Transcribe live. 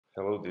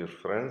Hello, dear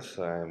friends.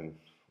 I'm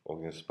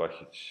Ognjen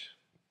Spahic,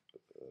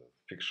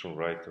 fiction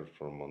writer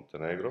from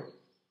Montenegro.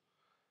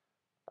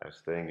 I'm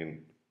staying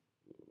in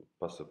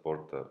Passa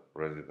Porta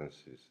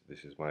residences.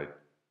 This is my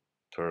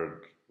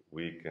third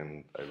week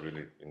and I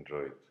really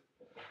enjoy it.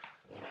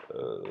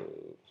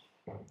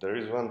 There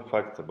is one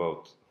fact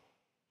about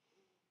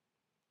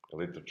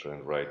literature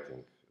and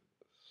writing.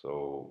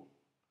 So,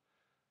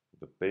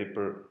 the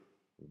paper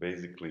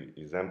basically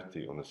is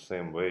empty on the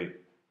same way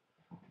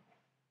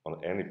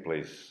on any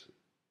place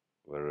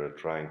where we're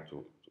trying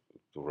to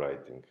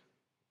writing.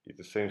 It's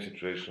the same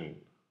situation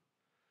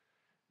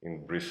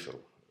in Bristol.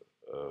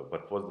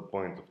 But what's the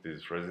point of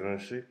this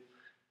residency?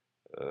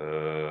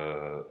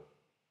 Uh,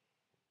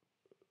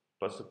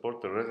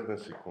 Passport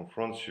residency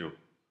confronts you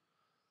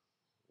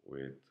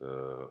with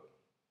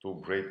two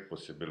great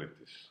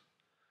possibilities.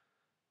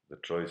 The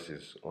choice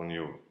is on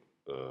you,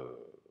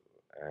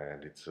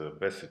 and it's a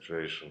best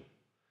situation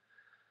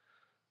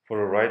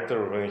for a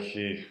writer when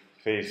he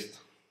faced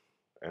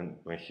and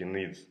when he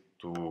needs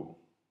to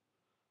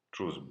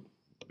choose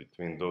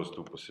between those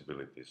two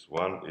possibilities.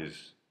 One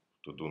is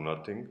to do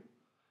nothing,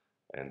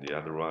 and the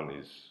other one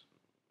is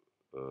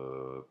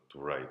to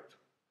write.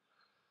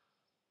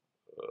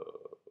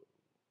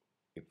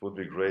 It would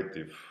be great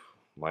if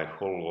my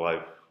whole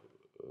life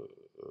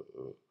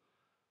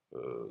uh, uh,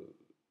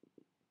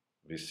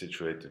 be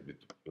situated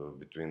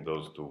between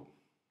those two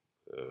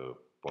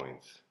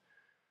points.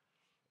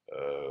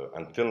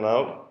 Until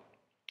now,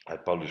 I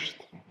published,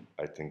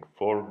 I think,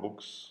 4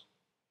 books,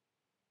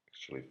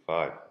 actually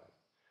 5,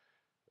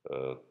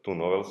 two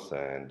novels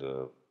and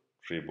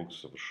 3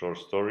 books of short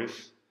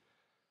stories.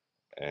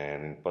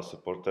 And in Passa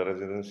Porta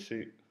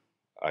residency,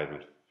 I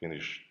will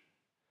finish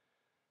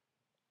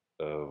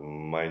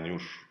my new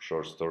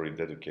short story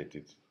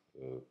dedicated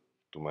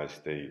to my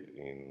stay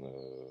in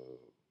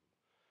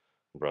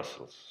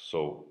Brussels.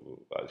 So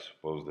I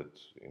suppose that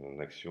in the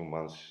next few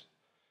months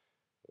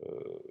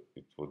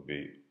it would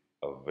be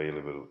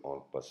available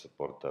on Passa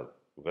Porta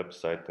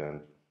website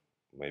and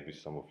maybe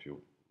some of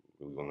you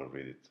will gonna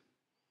read it.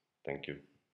 Thank you.